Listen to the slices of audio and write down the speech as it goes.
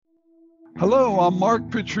Hello, I'm Mark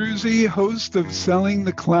Petruzzi, host of Selling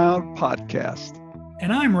the Cloud podcast.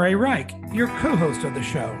 And I'm Ray Reich, your co-host of the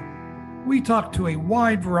show. We talk to a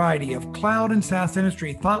wide variety of cloud and SaaS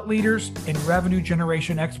industry thought leaders and revenue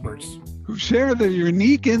generation experts who share their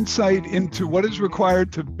unique insight into what is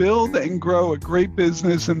required to build and grow a great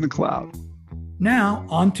business in the cloud. Now,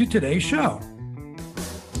 on to today's show.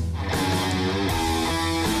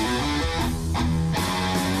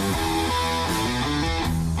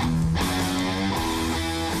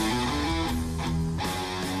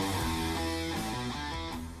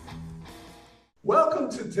 Welcome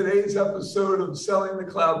to today's episode of Selling the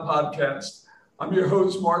Cloud podcast. I'm your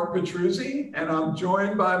host, Mark Petruzzi, and I'm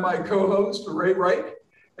joined by my co-host, Ray Reich.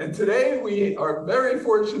 And today we are very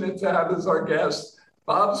fortunate to have as our guest,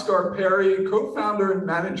 Bob Scarperi, co-founder and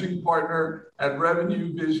managing partner at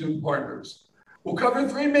Revenue Vision Partners. We'll cover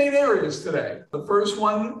three main areas today. The first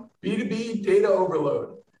one, B2B data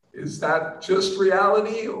overload. Is that just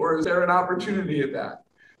reality or is there an opportunity in that?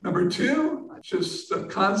 Number two, just the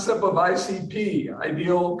concept of ICP,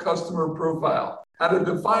 ideal customer profile, how to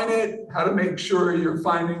define it, how to make sure you're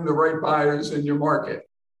finding the right buyers in your market.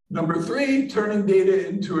 Number three, turning data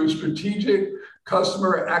into a strategic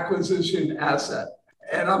customer acquisition asset.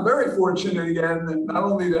 And I'm very fortunate again, not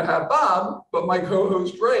only to have Bob, but my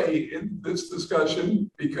co-host Ray in this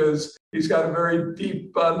discussion because he's got a very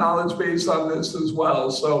deep knowledge base on this as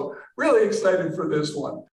well. So really excited for this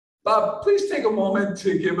one. Bob, please take a moment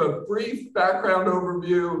to give a brief background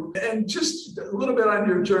overview and just a little bit on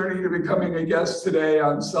your journey to becoming a guest today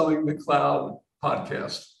on Selling the Cloud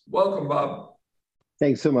podcast. Welcome, Bob.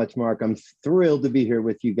 Thanks so much, Mark. I'm thrilled to be here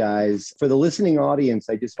with you guys. For the listening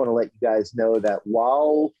audience, I just want to let you guys know that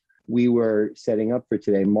while we were setting up for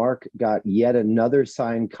today, Mark got yet another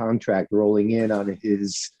signed contract rolling in on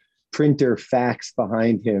his printer fax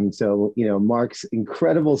behind him. So, Mark's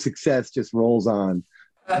incredible success just rolls on.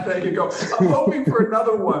 There you go. I'm hoping for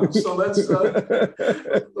another one. So let's hope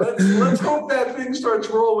that thing starts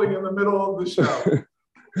rolling in the middle of the show.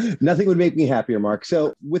 Nothing would make me happier, Mark.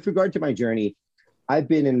 So with regard to my journey, I've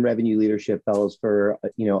been in revenue leadership fellows for,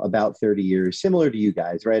 about 30 years, similar to you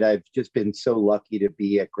guys, right? I've just been so lucky to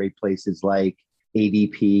be at great places like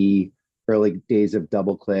ADP, early days of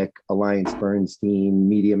DoubleClick, Alliance Bernstein,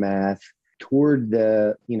 MediaMath. Toward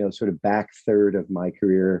the, sort of back third of my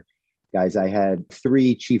career, guys, I had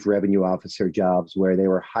 3 chief revenue officer jobs where they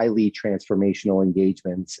were highly transformational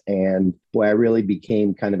engagements. And boy, I really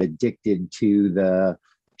became kind of addicted to the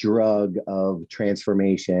drug of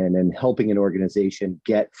transformation and helping an organization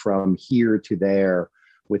get from here to there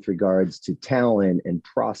with regards to talent and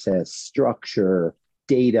process, structure,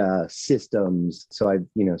 data, systems. So I've,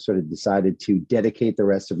 sort of decided to dedicate the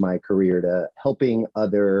rest of my career to helping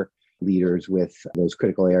other leaders with those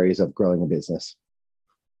critical areas of growing a business.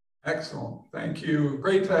 Excellent. Thank you.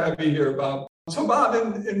 Great to have you here, Bob. So, Bob,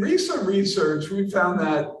 in recent research, we found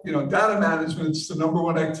that, data management is the number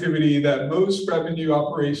one activity that most revenue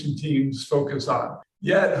operation teams focus on.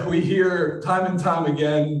 Yet we hear time and time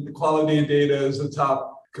again, the quality of data is a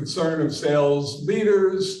top concern of sales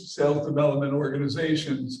leaders, sales development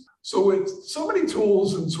organizations. So with so many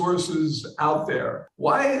tools and sources out there,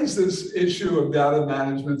 why is this issue of data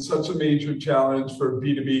management such a major challenge for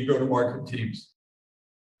B2B go-to-market teams?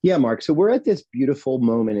 Yeah, Mark. So we're at this beautiful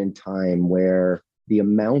moment in time where the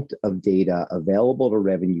amount of data available to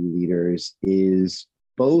revenue leaders is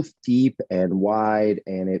both deep and wide,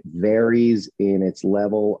 and it varies in its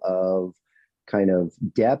level of kind of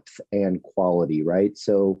depth and quality, right?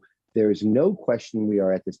 So there's no question we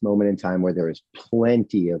are at this moment in time where there is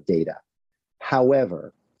plenty of data.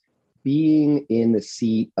 However, being in the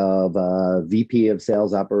seat of a VP of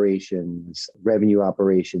sales operations, revenue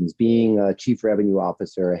operations, being a chief revenue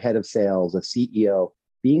officer, a head of sales, a CEO,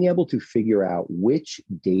 being able to figure out which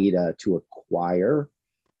data to acquire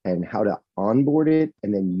and how to onboard it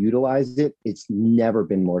and then utilize it, it's never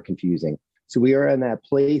been more confusing. So we are in that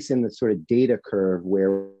place in the sort of data curve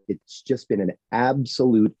where it's just been an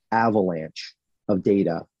absolute avalanche of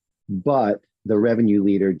data, but the revenue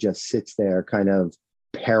leader just sits there kind of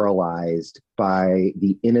paralyzed by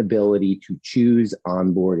the inability to choose,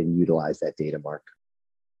 onboard, and utilize that data, Mark.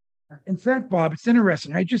 In fact, Bob, it's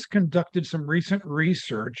interesting. I just conducted some recent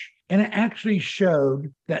research, and it actually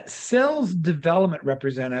showed that sales development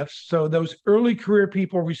representatives, so those early career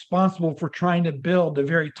people responsible for trying to build the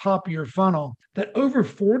very top of your funnel, that over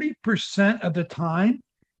 40% of the time,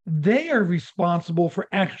 they are responsible for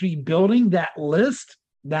actually building that list,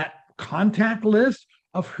 that contact list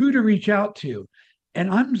of who to reach out to. And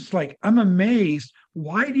I'm just like, I'm amazed.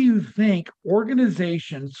 Why do you think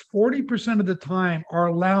organizations 40% of the time are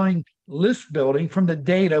allowing list building from the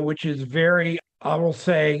data, which is very, I will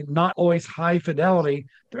say, not always high fidelity.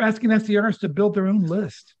 They're asking SDRs to build their own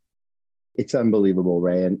list. It's unbelievable,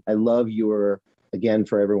 Ray. And I love again,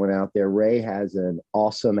 for everyone out there, Ray has an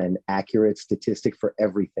awesome and accurate statistic for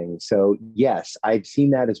everything. So yes, I've seen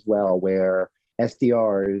that as well, where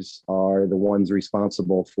SDRs are the ones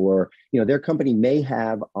responsible for, their company may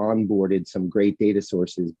have onboarded some great data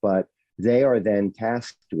sources, but they are then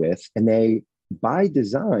tasked with, and they, by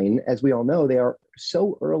design, as we all know, they are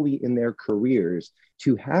so early in their careers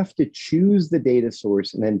to have to choose the data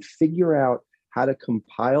source and then figure out how to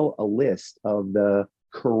compile a list of the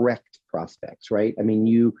correct prospects, right? I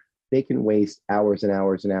mean, they can waste hours and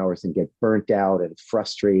hours and hours and get burnt out and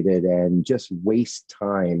frustrated and just waste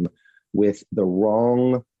time with the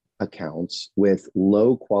wrong accounts, with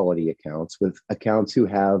low quality accounts, with accounts who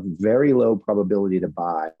have very low probability to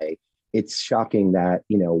buy. It's shocking that,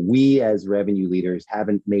 we as revenue leaders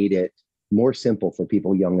haven't made it more simple for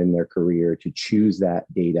people young in their career to choose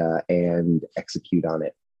that data and execute on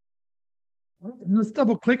it. Let's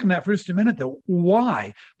double click on that for just a minute, though.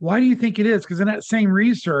 Why? Why do you think it is? Because in that same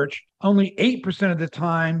research, only 8% of the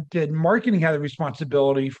time did marketing have the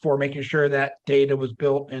responsibility for making sure that data was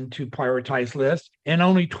built into prioritized lists, and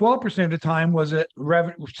only 12% of the time was it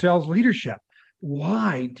sales leadership.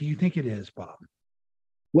 Why do you think it is, Bob?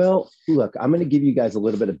 Well, look, I'm going to give you guys a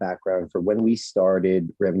little bit of background for when we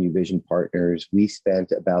started Revenue Vision Partners. We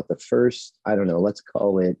spent about the first, let's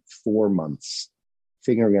call it 4 months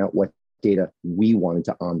figuring out what data we wanted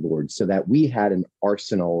to onboard so that we had an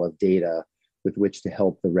arsenal of data with which to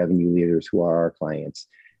help the revenue leaders who are our clients.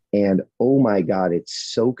 And oh my God,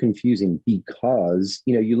 it's so confusing because,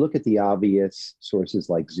 you look at the obvious sources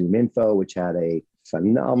like ZoomInfo, which had a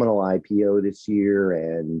phenomenal IPO this year,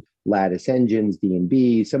 and Lattice Engines,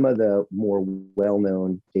 D&B, some of the more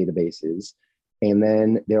well-known databases. And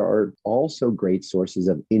then there are also great sources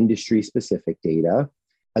of industry-specific data.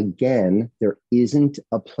 Again, there isn't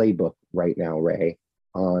a playbook right now, Ray,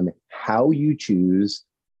 on how you choose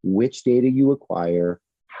which data you acquire,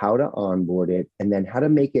 how to onboard it, and then how to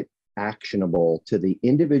make it actionable to the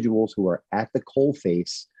individuals who are at the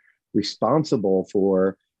coalface responsible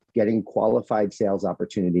for getting qualified sales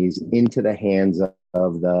opportunities into the hands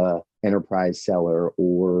of the enterprise seller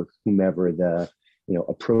or whomever the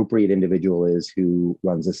appropriate individual is who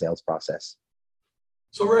runs the sales process.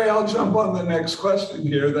 So Ray, I'll jump on the next question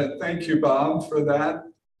here. Thank you, Bob, for that.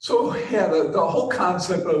 So yeah, the whole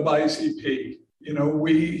concept of ICP,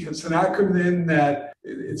 it's an acronym that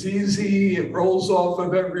it's easy, it rolls off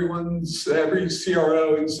of every CRO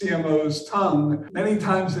and CMO's tongue many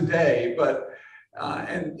times a day, but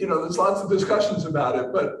there's lots of discussions about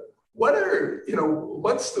it, but what are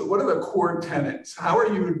the core tenets? How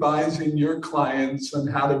are you advising your clients on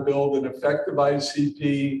how to build an effective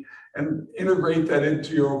ICP and integrate that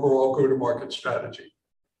into your overall go-to-market strategy?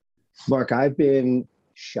 Mark, I've been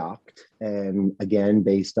shocked, and again,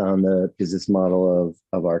 based on the business model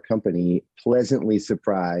of our company, pleasantly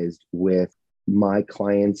surprised with my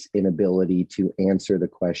clients' inability to answer the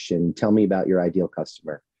question, tell me about your ideal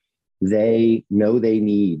customer. They know they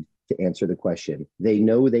need to answer the question. They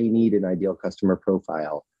know they need an ideal customer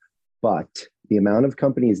profile, but the amount of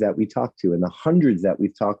companies that we talk to and the hundreds that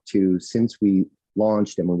we've talked to since we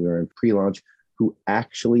launched and when we were in pre-launch who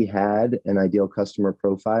actually had an ideal customer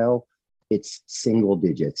profile, it's single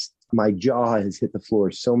digits. My jaw has hit the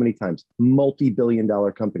floor so many times.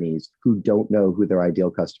 Multi-billion-dollar companies who don't know who their ideal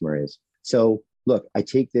customer is. So look, I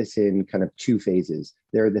take this in kind of 2 phases.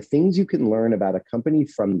 There are the things you can learn about a company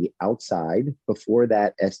from the outside before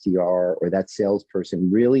that SDR or that salesperson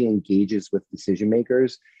really engages with decision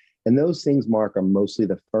makers. And those things, Mark, are mostly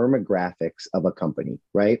the firmographics of a company,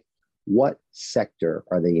 right? What sector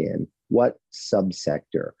are they in? What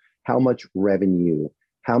subsector? How much revenue?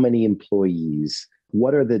 How many employees?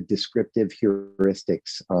 What are the descriptive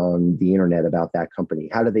heuristics on the internet about that company?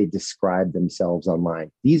 How do they describe themselves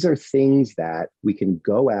online? These are things that we can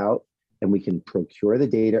go out and we can procure the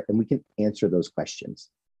data and we can answer those questions.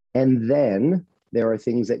 And then there are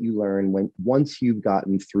things that you learn once you've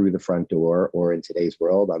gotten through the front door, or in today's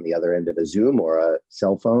world, on the other end of a Zoom or a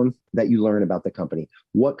cell phone, that you learn about the company.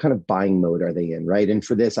 What kind of buying mode are they in, right? And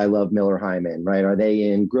for this, I love Miller Hyman, right? Are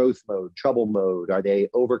they in growth mode, trouble mode? Are they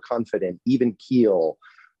overconfident, even keel?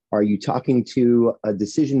 Are you talking to a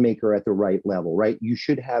decision maker at the right level, right? You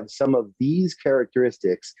should have some of these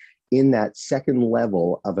characteristics in that second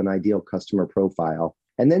level of an ideal customer profile.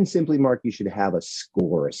 And then simply, Mark, you should have a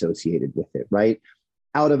score associated with it, right?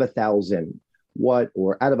 Out of 1,000,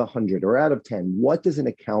 or out of 100, or out of 10, what does an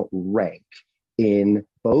account rank in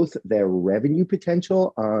both their revenue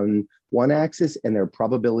potential on one axis and their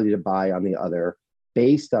probability to buy on the other,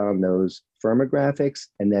 based on those firmographics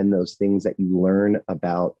and then those things that you learn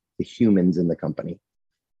about the humans in the company.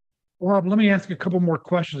 Rob, let me ask you a couple more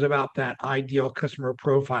questions about that ideal customer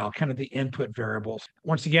profile, kind of the input variables.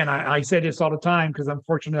 Once again, I say this all the time because I'm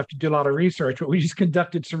fortunate enough to do a lot of research, but we just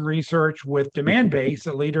conducted some research with demand-based,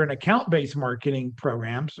 a leader in account-based marketing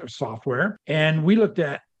programs or software. And we looked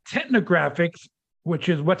at technographics, which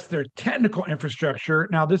is what's their technical infrastructure.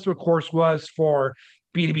 Now, this, of course, was for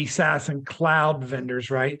B2B SaaS and cloud vendors,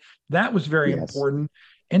 right? That was very important.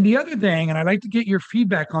 And the other thing, and I'd like to get your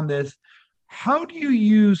feedback on this, how do you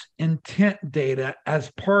use intent data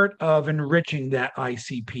as part of enriching that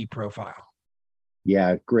ICP profile?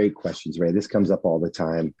 Yeah, great questions, Ray. This comes up all the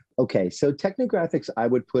time. Okay, so technographics I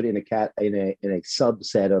would put in a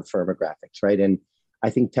subset of firmographics, right? And I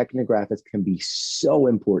think technographics can be so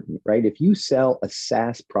important, right? If you sell a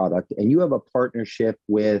SaaS product and you have a partnership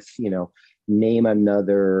with, name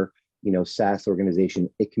another, SaaS organization,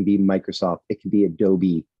 it can be Microsoft, it can be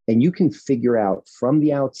Adobe, and you can figure out from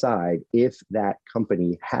the outside if that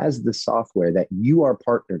company has the software that you are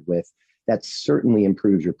partnered with, that certainly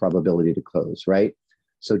improves your probability to close, right?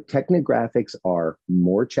 So technographics are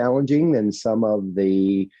more challenging than some of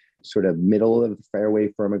the sort of middle of the fairway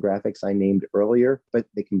firmographics I named earlier, but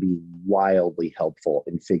they can be wildly helpful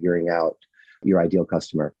in figuring out your ideal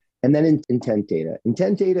customer. And then intent data.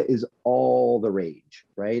 Intent data is all the rage,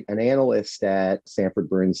 right? An analyst at Sanford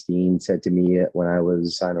Bernstein said to me when I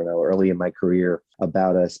was, early in my career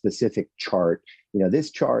about a specific chart.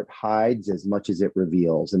 This chart hides as much as it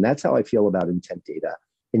reveals. And that's how I feel about intent data.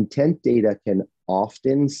 Intent data can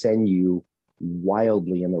often send you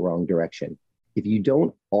wildly in the wrong direction. If you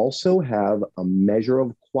don't also have a measure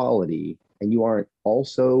of quality and you aren't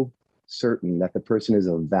also certain that the person is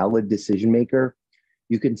a valid decision maker,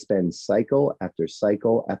 you can spend cycle after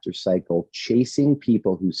cycle after cycle chasing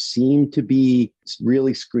people who seem to be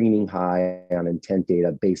really screening high on intent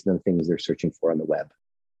data based on the things they're searching for on the web.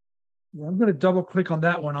 Yeah, I'm going to double click on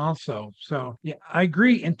that one also. So yeah, I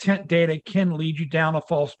agree. Intent data can lead you down a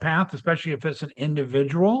false path, especially if it's an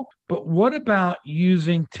individual. But what about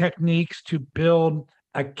using techniques to build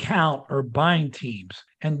account or buying teams?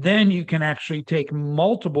 And then you can actually take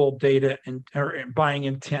multiple data or buying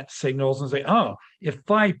intent signals and say, oh, if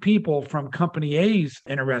 5 people from company A is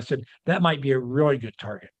interested, that might be a really good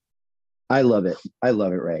target. I love it.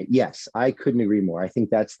 Ray. Yes, I couldn't agree more. I think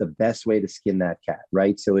that's the best way to skin that cat,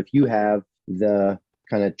 right? So if you have the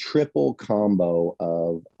kind of triple combo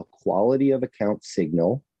of a quality of account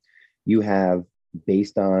signal, you have,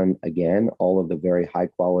 based on, again, all of the very high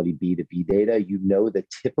quality B2B data, the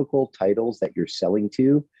typical titles that you're selling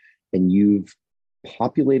to, and you've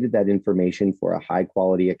populated that information for a high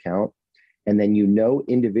quality account. And then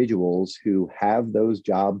individuals who have those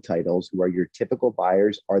job titles, who are your typical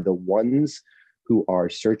buyers, are the ones who are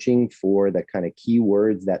searching for the kind of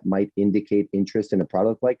keywords that might indicate interest in a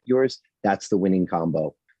product like yours. That's the winning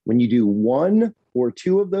combo. When you do 1 or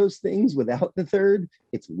 2 of those things without the third,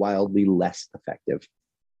 it's wildly less effective.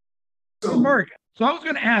 So Mark, I was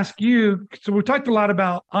going to ask you, so we talked a lot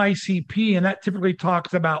about ICP, and that typically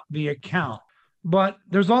talks about the account, but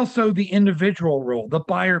there's also the individual role, the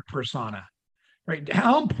buyer persona, right?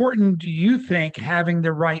 How important do you think having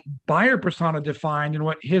the right buyer persona defined and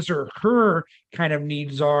what his or her kind of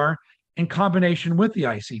needs are in combination with the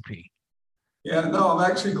ICP? Yeah, no,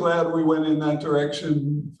 I'm actually glad we went in that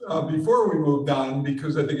direction before we moved on,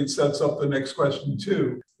 because I think it sets up the next question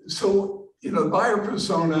too. So, buyer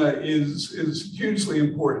persona is hugely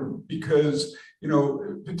important because,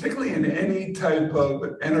 particularly in any type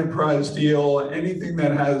of enterprise deal, anything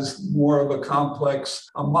that has more of a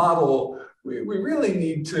complex model, we really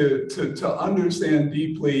need to understand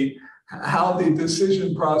deeply how the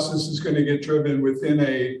decision process is going to get driven within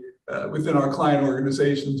our client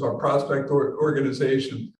organizations, our prospect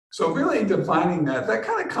organization. So really defining that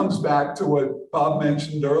kind of comes back to what Bob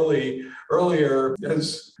mentioned earlier.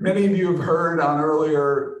 As many of you have heard on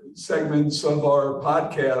earlier segments of our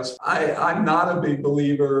podcast, I'm not a big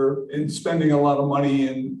believer in spending a lot of money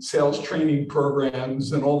in sales training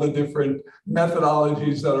programs and all the different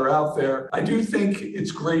methodologies that are out there. I do think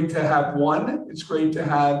it's great to have one. It's great to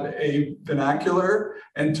have a vernacular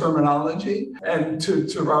and terminology. And to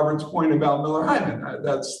Robert's point about Miller Heiman,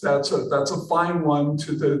 that's a fine one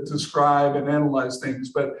to describe and analyze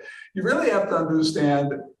things. But you really have to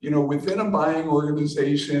understand, within a buying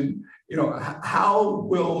organization, how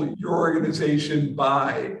will your organization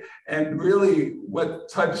buy? and really what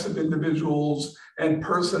types of individuals and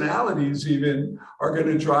personalities even are going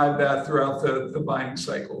to drive that throughout the buying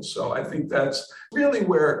cycle. So I think that's really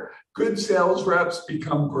where good sales reps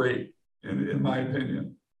become great, in my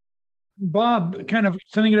opinion. Bob, kind of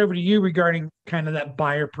sending it over to you regarding kind of that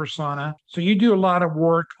buyer persona. So you do a lot of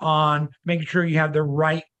work on making sure you have the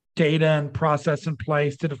right data and process in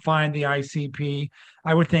place to define the ICP.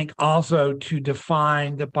 I would think also to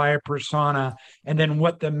define the buyer persona and then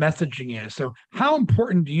what the messaging is. So how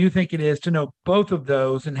important do you think it is to know both of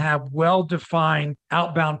those and have well-defined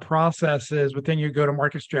outbound processes within your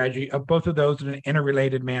go-to-market strategy of both of those in an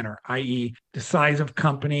interrelated manner, i.e. the size of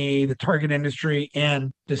company, the target industry,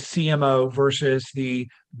 and the CMO versus the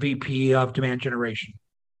VP of demand generation?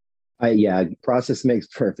 Yeah, process makes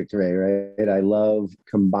perfect, Ray, right? I love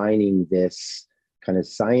combining this kind of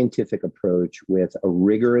scientific approach with a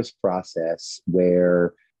rigorous process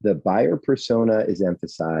where the buyer persona is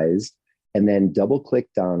emphasized and then double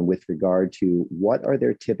clicked on with regard to what are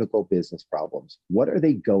their typical business problems? What are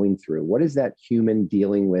they going through? What is that human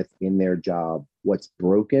dealing with in their job? What's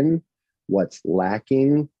broken? What's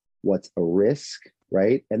lacking? What's a risk,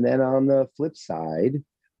 right? And then on the flip side,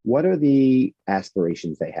 what are the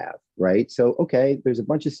aspirations they have, right? So, okay, there's a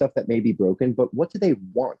bunch of stuff that may be broken, but what do they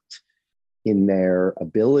want in their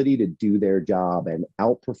ability to do their job and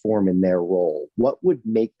outperform in their role? What would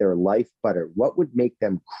make their life better? What would make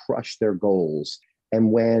them crush their goals?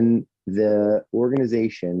 And when the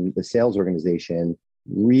organization, the sales organization,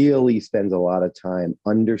 really spends a lot of time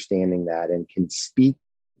understanding that and can speak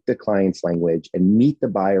the client's language and meet the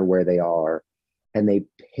buyer where they are, and they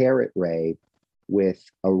pair it, Ray, with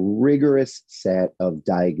a rigorous set of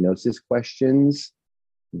diagnosis questions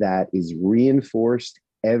that is reinforced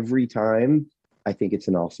every time, I think it's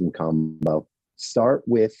an awesome combo. Start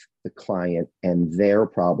with the client and their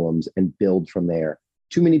problems and build from there.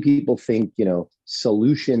 Too many people think,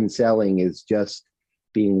 solution selling is just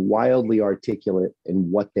being wildly articulate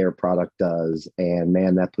in what their product does. And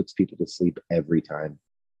man, that puts people to sleep every time.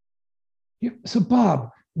 Yeah. So Bob,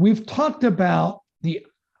 we've talked about the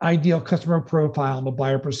ideal customer profile and the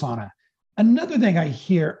buyer persona. Another thing I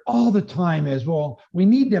hear all the time is, well, we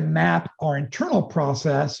need to map our internal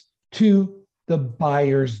process to the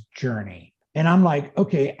buyer's journey. And I'm like,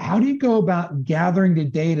 okay, how do you go about gathering the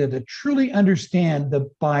data to truly understand the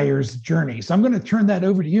buyer's journey? So I'm going to turn that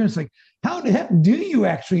over to you. It's like, how the heck do you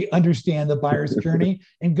actually understand the buyer's journey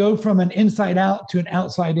and go from an inside out to an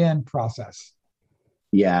outside in process?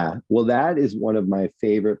 Yeah, well, that is one of my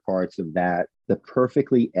favorite parts of that. The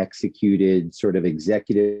perfectly executed sort of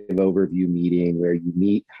executive overview meeting where you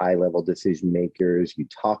meet high-level decision makers, you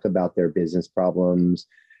talk about their business problems,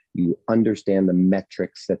 you understand the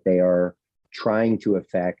metrics that they are trying to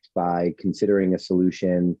affect by considering a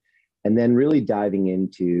solution, and then really diving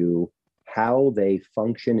into how they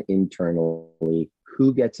function internally,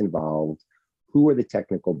 who gets involved, who are the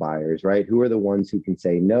technical buyers, right? Who are the ones who can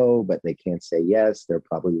say no, but they can't say yes? They're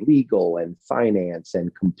probably legal and finance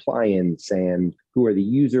and compliance. And who are the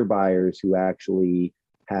user buyers who actually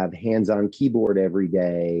have hands-on keyboard every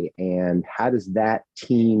day? And how does that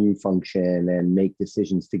team function and make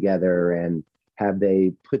decisions together? And have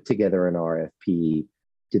they put together an RFP?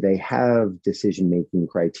 Do they have decision-making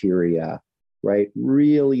criteria? Right?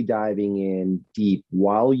 Really diving in deep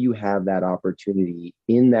while you have that opportunity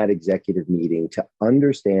in that executive meeting to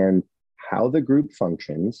understand how the group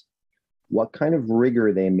functions, what kind of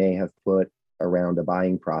rigor they may have put around a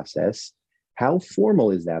buying process. How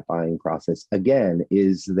formal is that buying process? Again,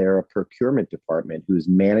 is there a procurement department who's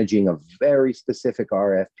managing a very specific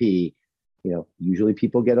RFP? Usually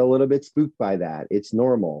people get a little bit spooked by that. It's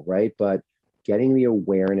normal, right? But getting the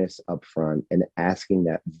awareness up front and asking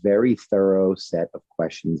that very thorough set of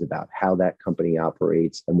questions about how that company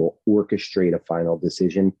operates and will orchestrate a final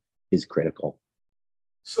decision is critical.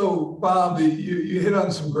 So, Bob, you hit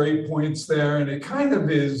on some great points there, and it kind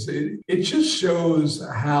of is, it just shows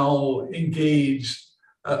how engaged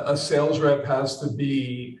a sales rep has to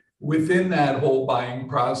be within that whole buying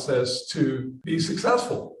process to be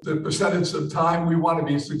successful. The percentage of time we want to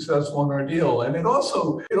be successful in our deal. And it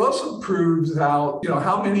also proves how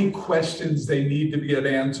many questions they need to get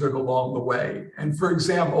answered along the way. And for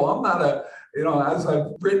example, I'm not as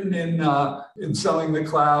I've written in Selling the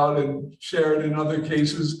Cloud and shared in other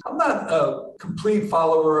cases, I'm not a complete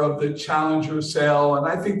follower of the challenger sale. And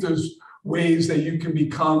I think there's ways that you can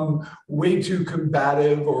become way too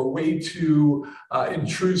combative or way too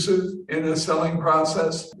intrusive in a selling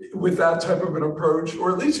process with that type of an approach,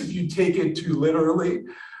 or at least if you take it too literally.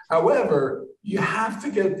 However, you have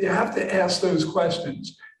to ask those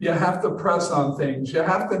questions. You have to press on things. You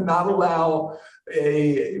have to not allow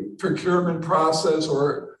a procurement process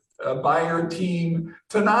or a buyer team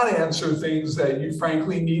to not answer things that you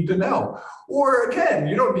frankly need to know. Or again,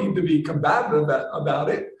 you don't need to be combative about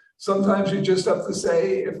it. Sometimes you just have to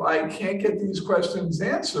say, if I can't get these questions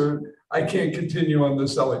answered, I can't continue on the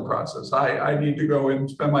selling process. I need to go and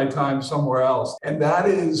spend my time somewhere else. And that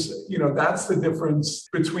is, that's the difference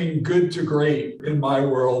between good to great in my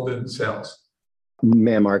world in sales.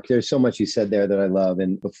 Man, Mark, there's so much you said there that I love.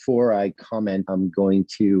 And before I comment, I'm going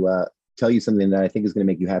to tell you something that I think is going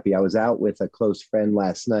to make you happy. I was out with a close friend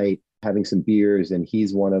last night having some beers, and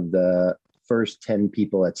he's one of the first 10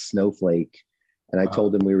 people at Snowflake. And I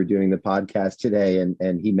told him we were doing the podcast today,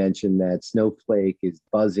 and he mentioned that Snowflake is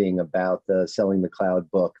buzzing about the Selling the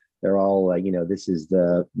Cloud book. They're all like, this is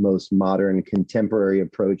the most modern contemporary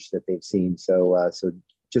approach that they've seen. So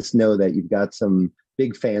just know that you've got some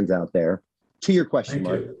big fans out there. To your question,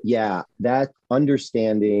 Mark, yeah, that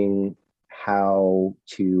understanding how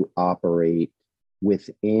to operate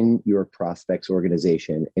within your prospect's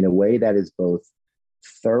organization in a way that is both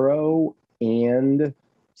thorough and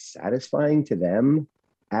satisfying to them,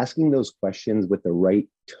 asking those questions with the right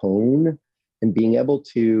tone and being able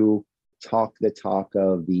to talk the talk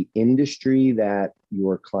of the industry that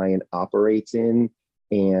your client operates in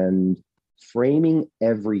and framing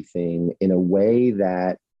everything in a way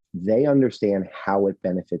that they understand how it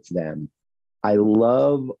benefits them. I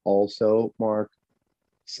love also, Mark,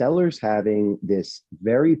 sellers having this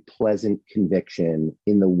very pleasant conviction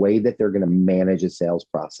in the way that they're going to manage a sales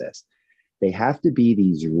process. They have to be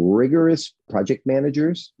these rigorous project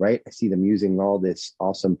managers, right? I see them using all this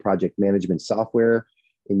awesome project management software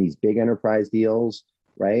in these big enterprise deals,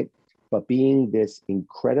 right? But being this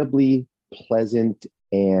incredibly pleasant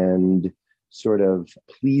and sort of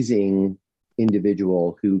pleasing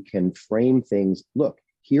individual who can frame things. Look,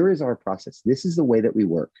 here is our process. This is the way that we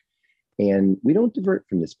work. And we don't divert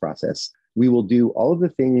from this process. We will do all of the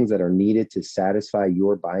things that are needed to satisfy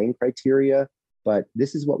your buying criteria, but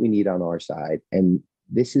this is what we need on our side. And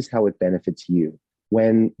this is how it benefits you.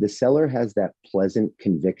 When the seller has that pleasant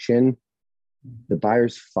conviction, the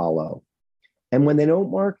buyers follow. And when they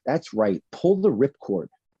don't, Mark, that's right. Pull the ripcord.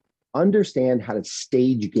 Understand how to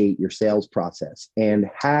stage gate your sales process and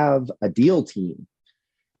have a deal team.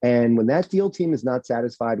 And when that deal team is not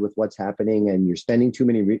satisfied with what's happening and you're spending too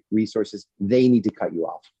many resources, they need to cut you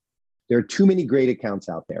off. There are too many great accounts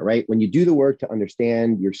out there, right? When you do the work to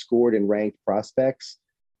understand your scored and ranked prospects,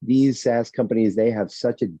 these SaaS companies, they have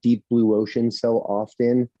such a deep blue ocean so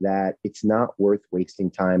often that it's not worth wasting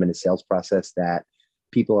time in a sales process that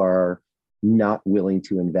people are not willing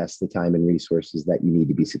to invest the time and resources that you need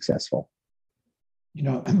to be successful.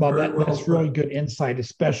 Bob, that's really good insight,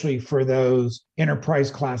 especially for those enterprise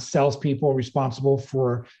class salespeople responsible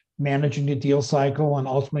for managing the deal cycle and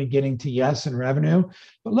ultimately getting to yes and revenue.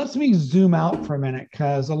 But let me zoom out for a minute,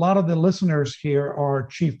 because a lot of the listeners here are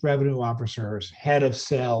chief revenue officers, head of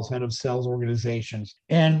sales organizations.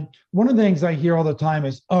 And one of the things I hear all the time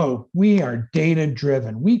is, oh, we are data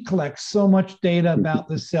driven. We collect so much data about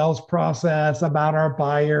the sales process, about our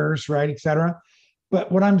buyers, right, et cetera.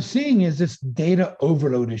 But what I'm seeing is this data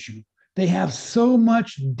overload issue. They have so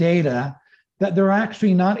much data that they're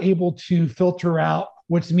actually not able to filter out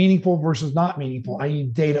what's meaningful versus not meaningful, i.e.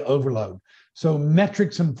 data overload. So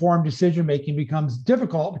metrics-informed decision-making becomes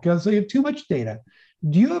difficult because they have too much data.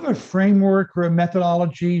 Do you have a framework or a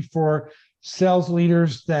methodology for sales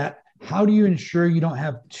leaders that how do you ensure you don't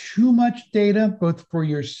have too much data, both for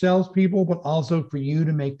your salespeople, but also for you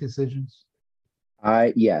to make decisions?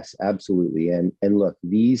 Yes, absolutely. And look,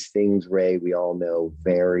 these things, Ray, we all know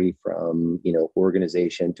vary from,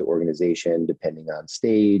 organization to organization, depending on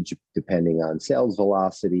stage, depending on sales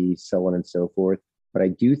velocity, so on and so forth. But I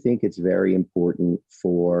do think it's very important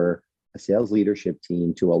for a sales leadership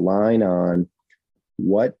team to align on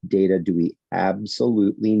what data do we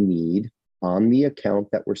absolutely need on the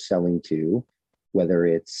account that we're selling to, whether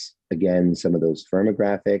it's, again, some of those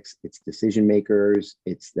firmographics, it's decision makers,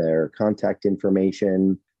 it's their contact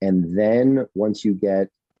information. And then once you get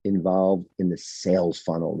involved in the sales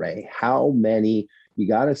funnel, Ray, how many, you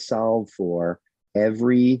got to solve for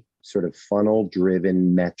every sort of funnel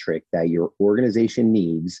driven metric that your organization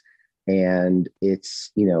needs. And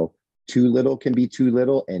it's, too little can be too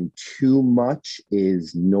little and too much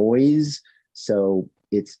is noise. So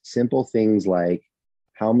it's simple things like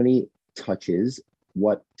how many touches,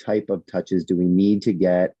 what type of touches do we need to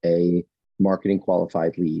get a marketing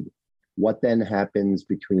qualified lead? What then happens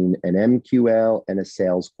between an MQL and a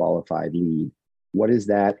sales qualified lead? What is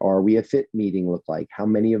that? Are we a fit meeting look like? How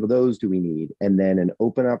many of those do we need? And then an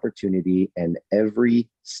open opportunity and every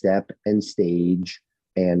step and stage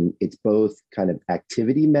And it's both kind of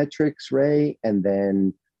activity metrics, Ray, and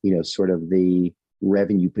then, sort of the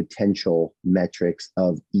revenue potential metrics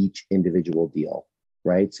of each individual deal,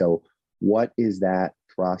 right? So what is that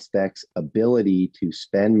prospect's ability to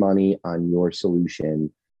spend money on your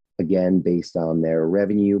solution, again, based on their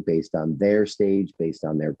revenue, based on their stage, based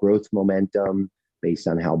on their growth momentum, based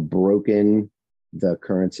on how broken the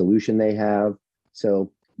current solution they have.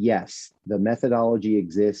 So yes, the methodology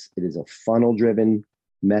exists. It is a funnel-driven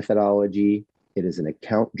methodology. It is an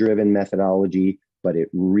account-driven methodology, but it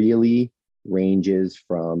really ranges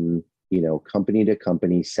from, company to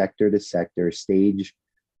company, sector to sector. Stage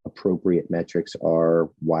appropriate metrics are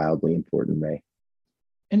wildly important, Ray.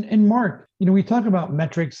 And Mark, we talk about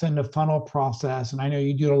metrics in the funnel process, and I know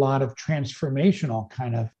you do a lot of transformational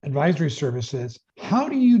kind of advisory services. How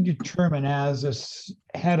do you determine as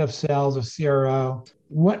a head of sales, a CRO,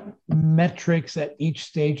 what metrics at each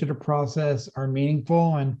stage of the process are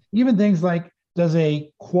meaningful? And even things like, does a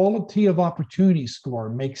quality of opportunity score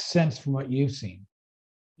make sense from what you've seen?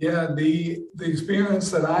 Yeah, the experience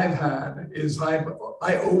that I've had is I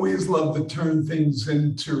always love to turn things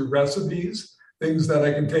into recipes, things that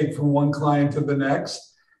I can take from one client to the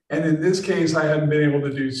next. And in this case, I haven't been able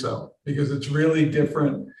to do so because it's really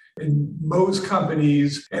different in most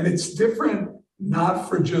companies. And it's different not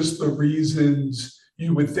for just the reasons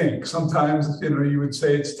you would think. Sometimes, you would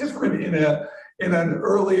say it's different in an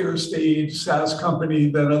earlier stage SaaS company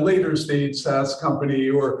than a later stage SaaS company,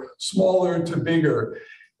 or smaller to bigger.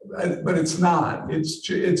 But it's not.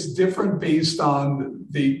 It's different based on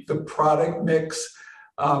the product mix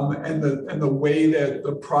and the way that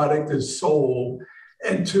the product is sold,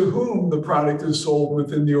 and to whom the product is sold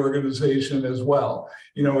within the organization as well.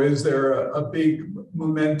 Is there a big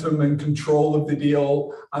momentum and control of the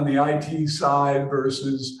deal on the IT side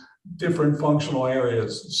versus different functional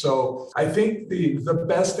areas? So I think the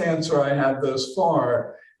best answer I have thus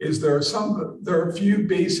far is there are a few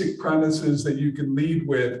basic premises that you can lead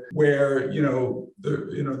with where,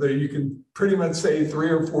 there you can pretty much say 3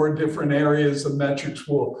 or 4 different areas of metrics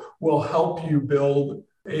will help you build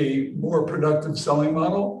a more productive selling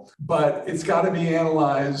model, but it's got to be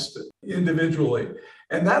analyzed individually.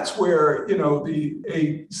 And that's where,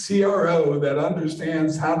 a CRO that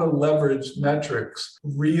understands how to leverage metrics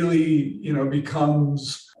really,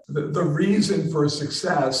 becomes the reason for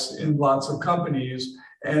success in lots of companies.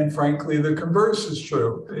 And frankly, the converse is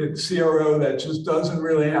true. A CRO that just doesn't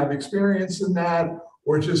really have experience in that,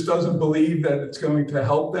 or just doesn't believe that it's going to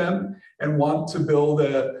help them and want to build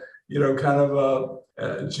a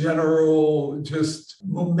general, just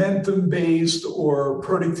momentum-based or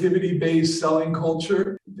productivity-based selling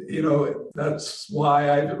culture. That's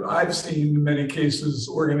why I've seen in many cases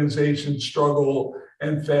organizations struggle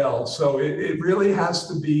and fail. So it really has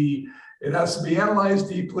to be analyzed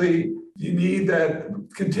deeply. You need that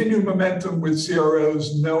continued momentum with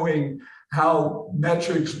CROs, knowing how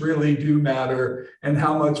metrics really do matter and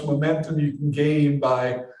how much momentum you can gain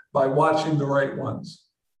by watching the right ones.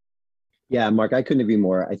 Yeah, Mark, I couldn't agree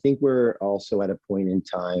more. I think we're also at a point in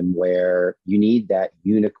time where you need that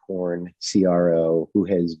unicorn CRO who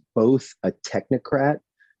has both a technocrat,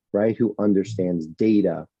 right, who understands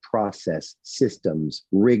data, process, systems,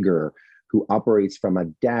 rigor, who operates from a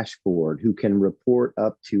dashboard, who can report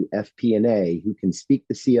up to FP&A, who can speak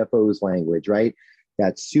the CFO's language, right?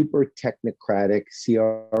 That super technocratic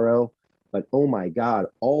CRO. But oh my God,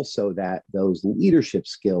 also those leadership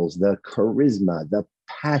skills, the charisma, the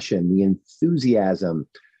passion, the enthusiasm,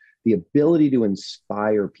 the ability to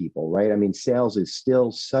inspire people, right? I mean, sales is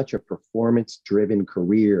still such a performance-driven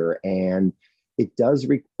career, and it does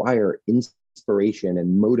require inspiration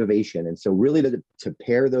and motivation. And so really to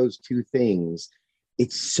pair those two things,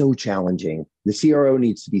 it's so challenging. The CRO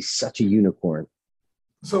needs to be such a unicorn.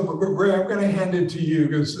 So Ray, I'm going to hand it to you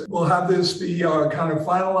because we'll have this be our kind of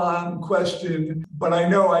final on question, but I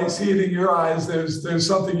know I see it in your eyes. There's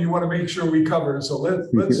something you want to make sure we cover. So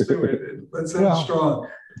let's do it. Let's end strong.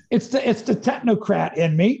 It's the technocrat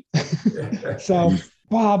in me. So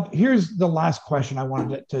Bob, here's the last question I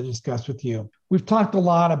wanted to discuss with you. We've talked a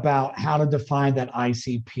lot about how to define that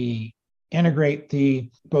ICP, integrate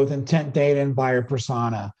the both intent data and buyer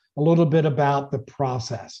persona, a little bit about the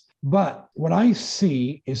process. But what I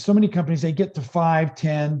see is so many companies, they get to 5,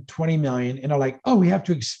 10, 20 million, and they're like, oh, we have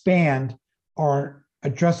to expand our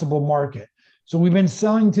addressable market. So we've been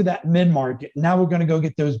selling to that mid-market. Now we're going to go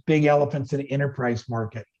get those big elephants in the enterprise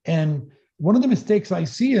market. And one of the mistakes I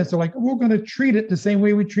see is they're like, we're going to treat it the same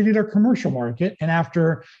way we treated our commercial market. And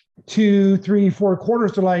after 2, 3, 4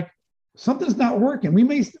 quarters, they're like, something's not working.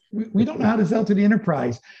 We don't know how to sell to the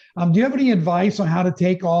enterprise. Do you have any advice on how to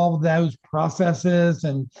take all of those processes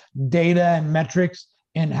and data and metrics,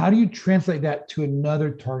 and how do you translate that to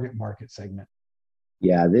another target market segment?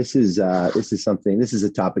 Yeah, this is a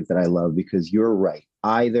topic that I love, because you're right.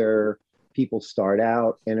 Either people start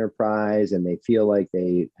out enterprise and they feel like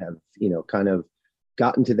they have, kind of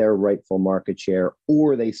gotten to their rightful market share,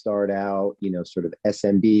 or they start out, sort of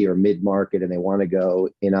SMB or mid-market, and they want to go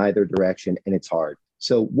in either direction, and it's hard.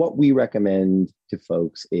 So what we recommend to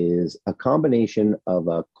folks is a combination of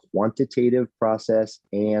a quantitative process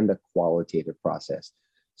and a qualitative process.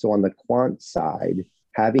 So on the quant side,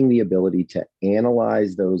 having the ability to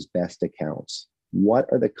analyze those best accounts. What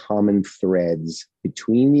are the common threads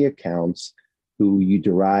between the accounts who you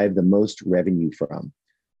derive the most revenue from,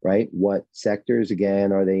 right? What sectors,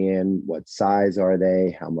 again, are they in? What size are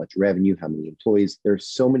they? How much revenue? How many employees? There's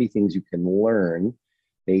so many things you can learn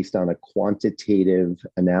based on a quantitative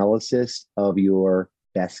analysis of your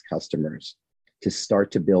best customers to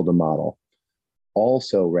start to build a model.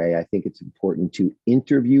 Also, Ray, I think it's important to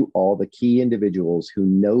interview all the key individuals who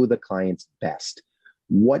know the clients best.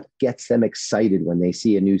 What gets them excited when they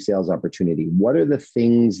see a new sales opportunity? What are the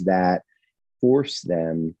things that force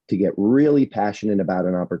them to get really passionate about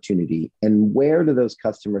an opportunity? And where do those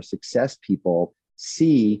customer success people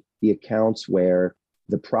see the accounts where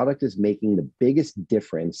the product is making the biggest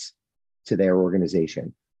difference to their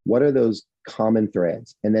organization? What are those common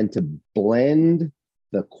threads? And then to blend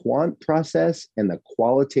the quant process and the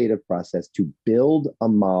qualitative process to build a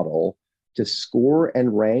model to score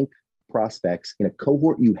and rank prospects in a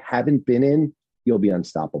cohort you haven't been in, you'll be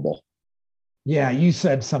unstoppable. Yeah, you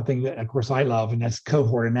said something that, of course, I love, and that's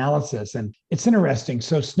cohort analysis. And it's interesting.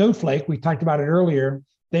 So Snowflake, we talked about it earlier,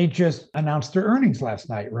 they just announced their earnings last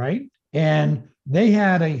night, right? And they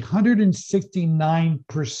had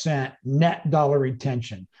 169% net dollar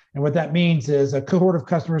retention. And what that means is a cohort of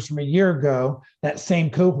customers from a year ago, that same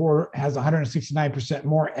cohort has 169%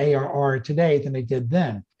 more ARR today than they did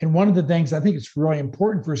then. And one of the things I think it's really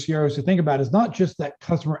important for CROs to think about is not just that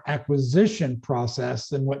customer acquisition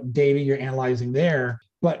process and what data you're analyzing there,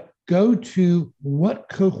 but go to what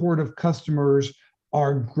cohort of customers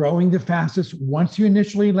are growing the fastest once you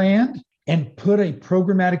initially land, and put a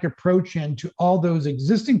programmatic approach into all those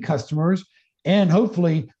existing customers and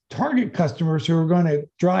hopefully target customers who are going to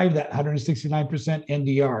drive that 169%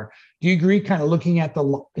 NDR. Do you agree, kind of looking at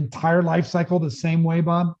the entire life cycle the same way,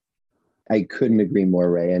 Bob? I couldn't agree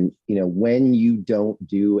more, Ray. And, when you don't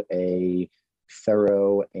do a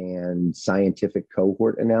thorough and scientific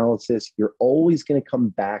cohort analysis, you're always going to come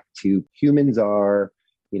back to humans are,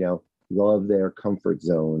 love their comfort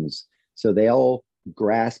zones. So they all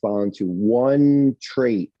grasp onto one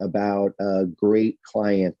trait about a great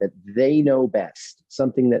client that they know best,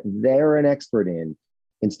 something that they're an expert in,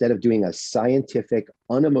 instead of doing a scientific,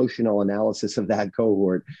 unemotional analysis of that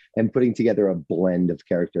cohort and putting together a blend of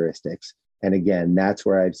characteristics. And again, that's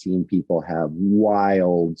where I've seen people have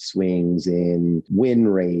wild swings in win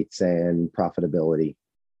rates and profitability.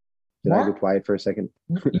 Did I go quiet for a second?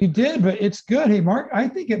 You did, but it's good. Hey, Mark, I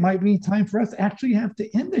think it might be time for us to actually have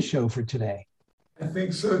to end the show for today. I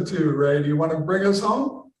think so too, Ray. Do you want to bring us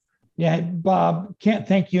home? Yeah, Bob, can't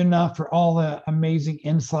thank you enough for all the amazing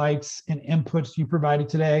insights and inputs you provided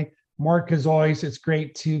today. Mark, as always, it's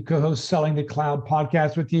great to co-host Selling the Cloud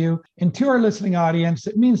podcast with you. And to our listening audience,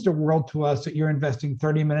 it means the world to us that you're investing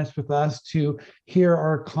 30 minutes with us to hear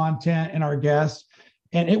our content and our guests.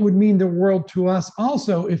 And it would mean the world to us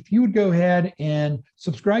also if you would go ahead and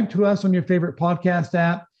subscribe to us on your favorite podcast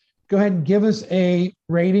app. Go ahead and give us a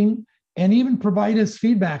rating and even provide us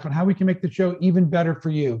feedback on how we can make the show even better for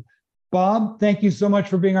you. Bob, thank you so much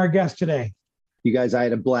for being our guest today. You guys, I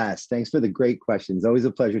had a blast. Thanks for the great questions. Always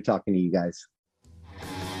a pleasure talking to you guys.